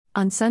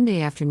On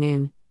Sunday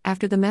afternoon,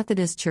 after the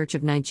Methodist Church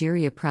of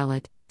Nigeria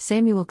prelate,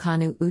 Samuel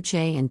Kanu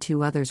Uche and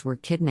two others were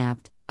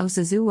kidnapped,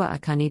 Osazuwa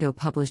Akanido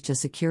published a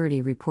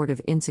security report of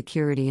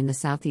insecurity in the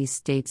southeast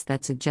states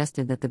that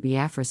suggested that the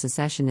Biafra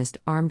secessionist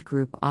armed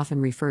group often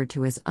referred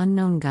to as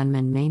unknown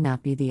gunmen may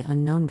not be the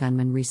unknown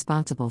gunmen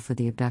responsible for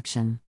the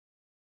abduction.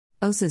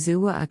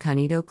 Osazuwa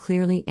Akanido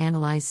clearly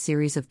analyzed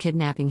series of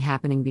kidnapping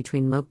happening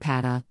between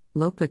Lokpata,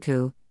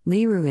 Lokpaku,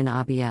 Liru in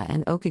Abia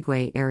and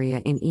Okigwe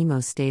area in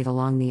Imo State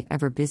along the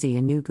ever-busy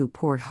Enugu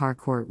Port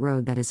Harcourt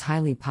Road that is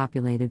highly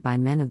populated by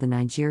men of the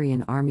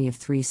Nigerian Army of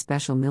 3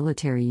 special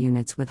military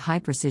units with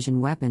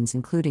high-precision weapons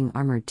including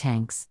armored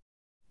tanks.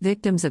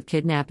 Victims of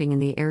kidnapping in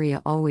the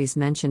area always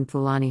mention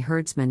Fulani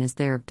herdsmen as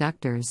their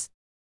abductors.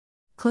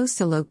 Close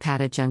to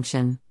Lokpata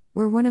Junction,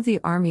 where one of the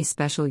Army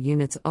special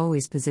units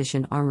always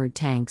position armored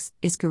tanks,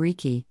 is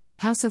Gariki,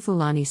 Hausa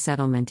Fulani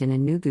settlement in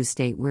Enugu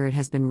State where it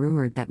has been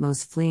rumored that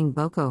most fleeing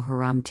Boko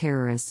Haram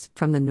terrorists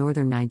from the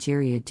northern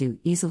Nigeria do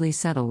easily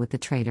settle with the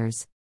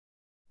traders.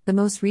 The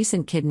most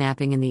recent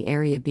kidnapping in the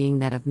area being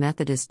that of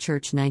Methodist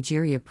Church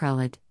Nigeria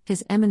prelate,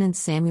 His Eminence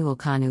Samuel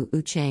Kanu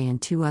Uche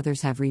and two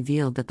others have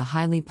revealed that the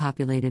highly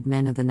populated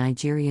men of the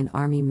Nigerian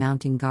Army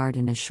mounting guard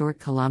in a short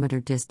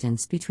kilometer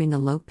distance between the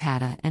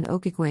Lokpata and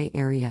Okigwe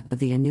area of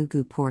the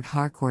Enugu Port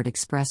Harcourt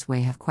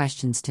Expressway have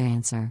questions to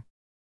answer.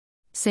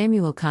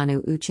 Samuel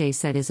Kanu Uche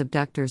said his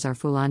abductors are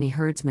Fulani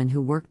herdsmen who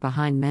work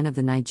behind men of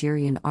the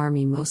Nigerian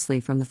army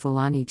mostly from the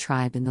Fulani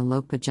tribe in the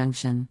Lokpa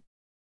Junction.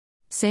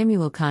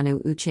 Samuel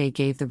Kanu Uche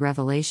gave the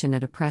revelation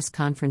at a press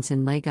conference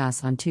in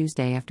Lagos on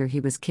Tuesday after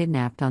he was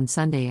kidnapped on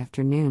Sunday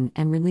afternoon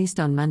and released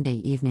on Monday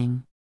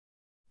evening.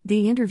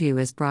 The interview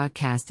is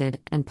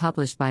broadcasted and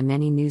published by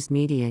many news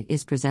media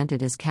is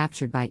presented as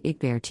captured by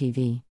Igbear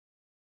TV.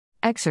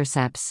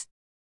 Excerpts.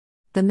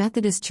 The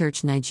Methodist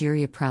Church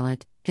Nigeria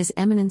prelate, His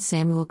Eminence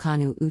Samuel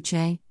Kanu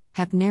Uche,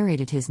 have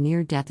narrated his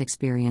near-death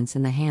experience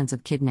in the hands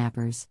of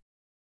kidnappers.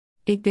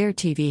 Igbear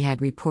TV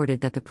had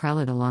reported that the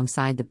prelate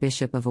alongside the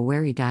Bishop of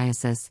Owerri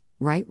Diocese,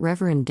 Right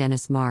Reverend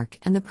Dennis Mark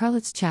and the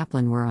prelate's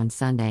chaplain were on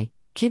Sunday,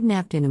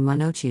 kidnapped in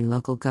Umunochi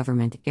local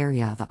government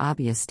area of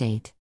Abia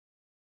State.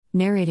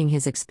 Narrating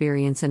his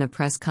experience in a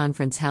press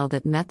conference held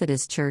at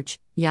Methodist Church,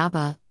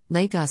 Yaba,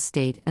 Lagos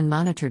State and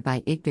monitored by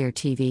Igbear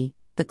TV,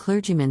 the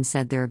clergyman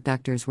said their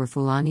abductors were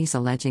Fulanis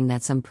alleging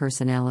that some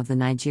personnel of the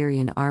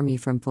Nigerian army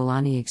from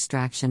Fulani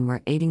extraction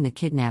were aiding the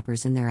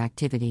kidnappers in their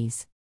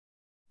activities.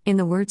 In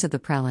the words of the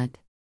prelate,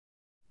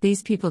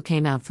 "These people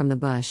came out from the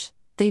bush,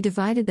 they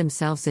divided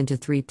themselves into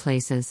 3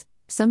 places,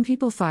 some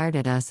people fired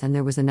at us and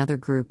there was another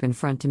group in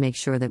front to make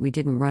sure that we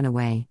didn't run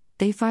away,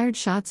 they fired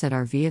shots at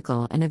our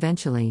vehicle and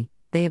eventually,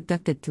 they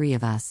abducted 3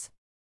 of us.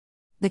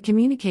 The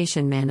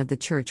communication man of the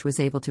church was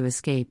able to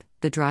escape,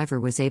 the driver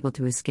was able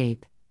to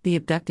escape. They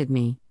abducted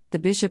me, the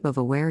Bishop of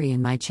Owerri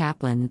and my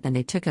chaplain, and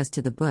they took us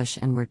to the bush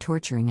and were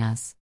torturing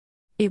us.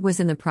 It was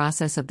in the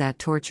process of that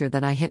torture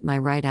that I hit my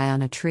right eye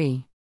on a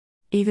tree.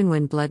 Even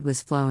when blood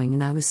was flowing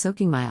and I was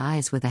soaking my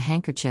eyes with a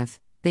handkerchief,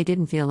 they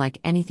didn't feel like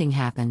anything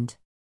happened.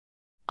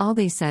 All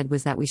they said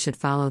was that we should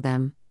follow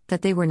them,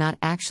 that they were not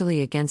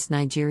actually against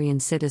Nigerian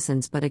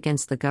citizens but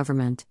against the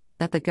government,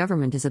 that the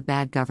government is a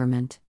bad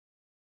government.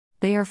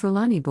 They are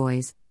Fulani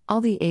boys,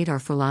 all the 8 are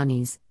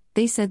Fulanis.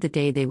 They said the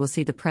day they will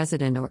see the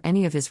president or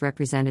any of his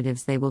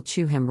representatives they will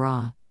chew him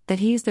raw, that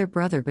he is their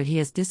brother but he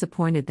has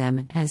disappointed them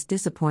and has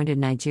disappointed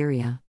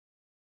Nigeria.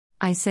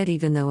 I said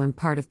even though I'm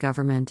part of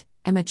government,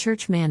 I'm a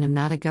church man and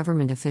not a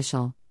government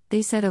official,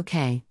 they said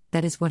okay,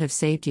 that is what have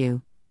saved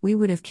you, we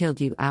would have killed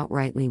you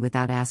outrightly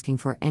without asking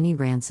for any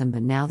ransom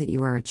but now that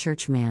you are a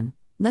church man,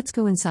 let's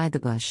go inside the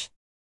bush.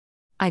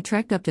 I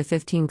trekked up to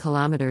 15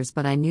 kilometers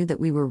but I knew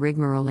that we were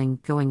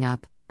rigmaroling, going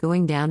up,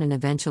 going down and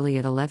eventually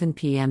at 11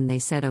 p.m. they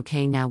said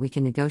okay now we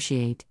can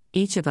negotiate,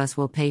 each of us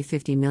will pay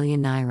 50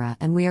 million naira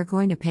and we are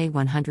going to pay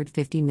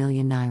 150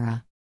 million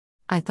naira.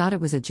 I thought it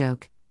was a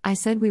joke, I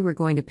said we were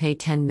going to pay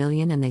 10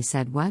 million and they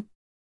said what?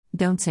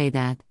 Don't say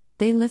that,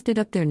 they lifted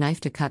up their knife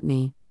to cut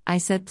me, I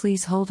said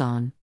please hold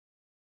on.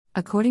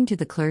 According to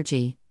the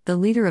clergy, the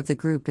leader of the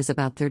group is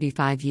about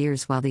 35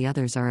 years while the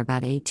others are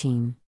about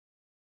 18.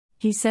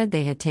 He said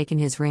they had taken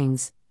his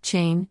rings,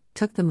 chain,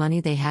 took the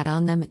money they had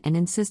on them and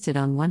insisted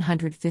on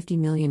 150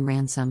 million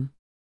ransom.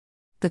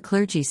 The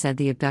clergy said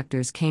the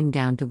abductors came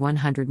down to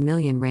 100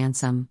 million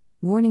ransom,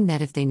 warning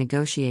that if they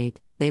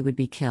negotiate, they would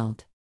be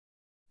killed.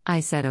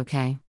 I said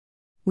okay.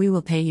 We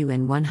will pay you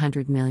in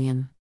 100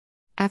 million.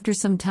 After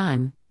some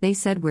time, they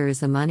said where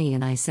is the money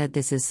and I said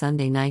this is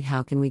Sunday night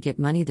how can we get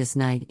money this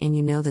night and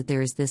you know that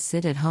there is this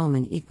sit at home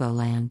in Igbo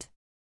land.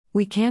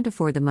 We can't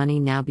afford the money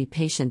now be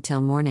patient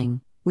till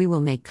morning, we will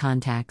make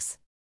contacts.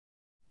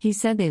 He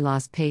said they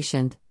lost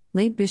patient,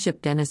 laid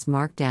Bishop Dennis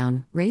Mark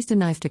down, raised a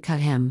knife to cut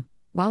him,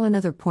 while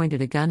another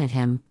pointed a gun at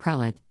him,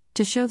 prelate,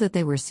 to show that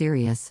they were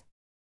serious.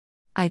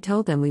 I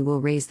told them we will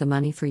raise the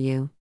money for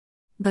you.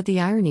 But the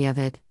irony of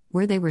it,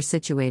 where they were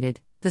situated,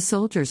 the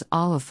soldiers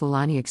all of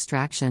Fulani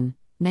extraction,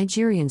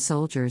 Nigerian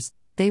soldiers,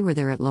 they were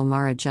there at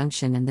Lomara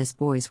Junction and these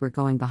boys were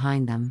going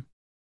behind them.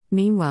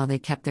 Meanwhile they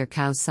kept their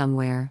cows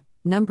somewhere,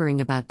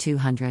 numbering about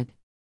 200.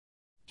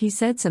 He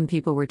said some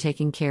people were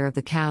taking care of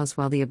the cows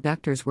while the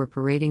abductors were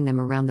parading them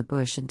around the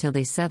bush until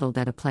they settled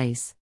at a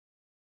place.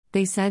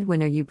 They said,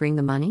 "When are you bring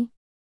the money?"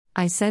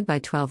 I said, "By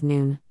 12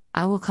 noon.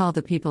 I will call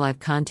the people I've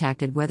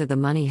contacted whether the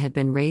money had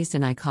been raised,"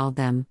 and I called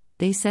them.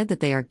 They said that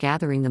they are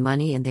gathering the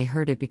money and they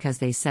heard it because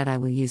they said I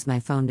will use my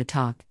phone to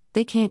talk.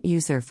 They can't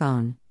use their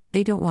phone.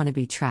 They don't want to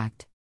be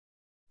tracked.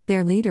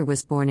 Their leader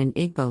was born in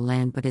Igbo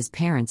land but his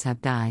parents have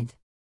died.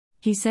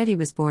 He said he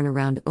was born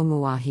around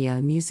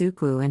Umuahia,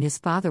 Muzuku, and his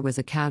father was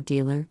a cow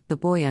dealer. The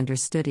boy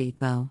understood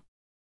Igbo.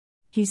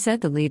 He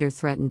said the leader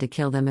threatened to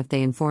kill them if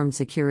they informed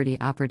security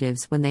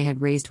operatives when they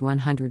had raised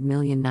 100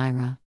 million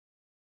naira.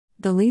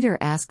 The leader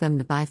asked them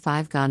to buy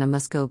 5 Ghana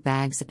Musco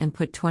bags and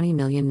put 20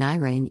 million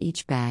naira in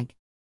each bag.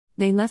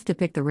 They left to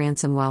pick the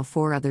ransom while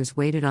 4 others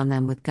waited on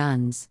them with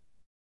guns.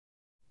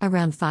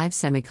 Around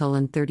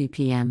 5:30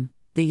 p.m.,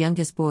 the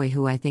youngest boy,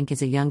 who I think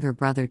is a younger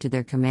brother to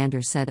their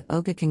commander, said,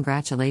 "Oga,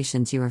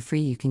 congratulations, you are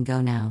free, you can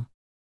go now.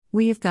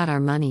 We have got our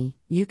money,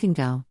 you can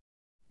go.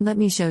 Let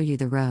me show you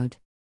the road."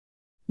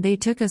 They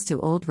took us to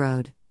Old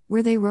Road,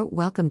 where they wrote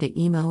 "Welcome to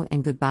Imo"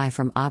 and "Goodbye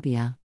from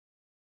Abia."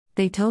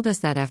 They told us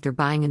that after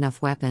buying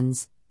enough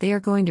weapons, they are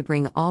going to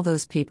bring all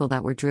those people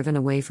that were driven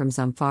away from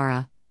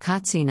Zamfara,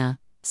 Katsina,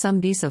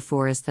 Sambisa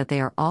forest, that they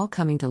are all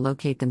coming to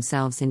locate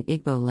themselves in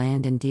Igbo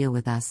land and deal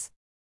with us.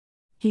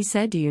 He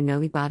said, "Do you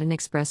know Ibadan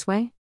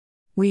Expressway?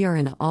 We are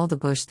in all the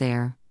bush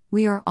there.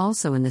 We are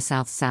also in the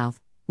south-south.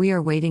 We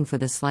are waiting for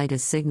the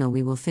slightest signal.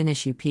 We will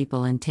finish you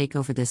people and take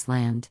over this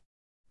land."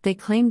 They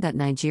claimed that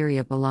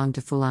Nigeria belonged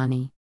to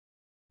Fulani.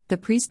 The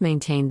priest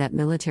maintained that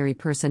military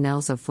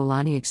personnel of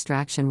Fulani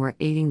extraction were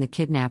aiding the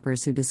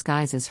kidnappers, who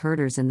disguise as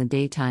herders in the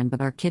daytime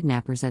but are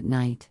kidnappers at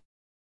night.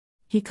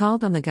 He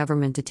called on the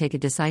government to take a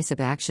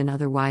decisive action,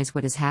 otherwise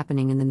what is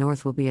happening in the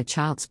north will be a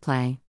child's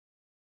play.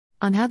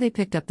 On how they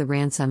picked up the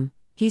ransom,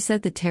 he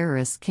said the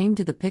terrorists came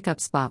to the pickup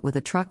spot with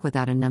a truck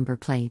without a number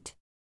plate.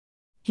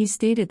 He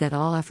stated that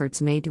all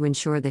efforts made to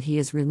ensure that he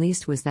is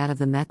released was that of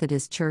the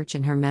Methodist Church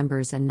and her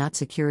members and not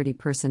security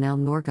personnel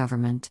nor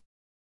government.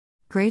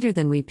 Greater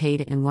than we paid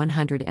in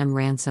 100 M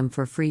ransom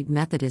for freed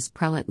Methodist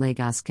prelate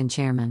Lagos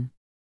chairman.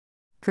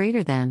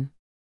 Greater than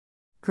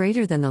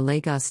the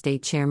Lagos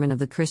State Chairman of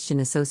the Christian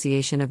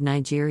Association of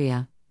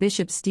Nigeria,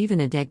 Bishop Stephen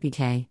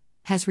Adegbite,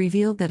 has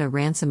revealed that a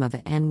ransom of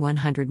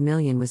N$100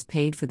 million was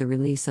paid for the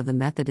release of the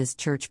Methodist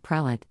Church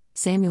prelate,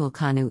 Samuel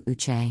Kanu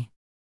Uche.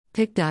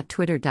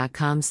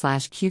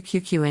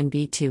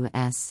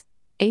 pic.twitter.com/QQQNB2S.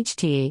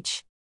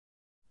 HTH.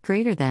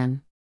 Greater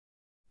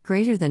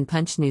than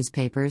Punch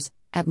Newspapers,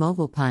 at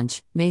Mobile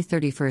Punch, May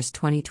 31,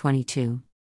 2022.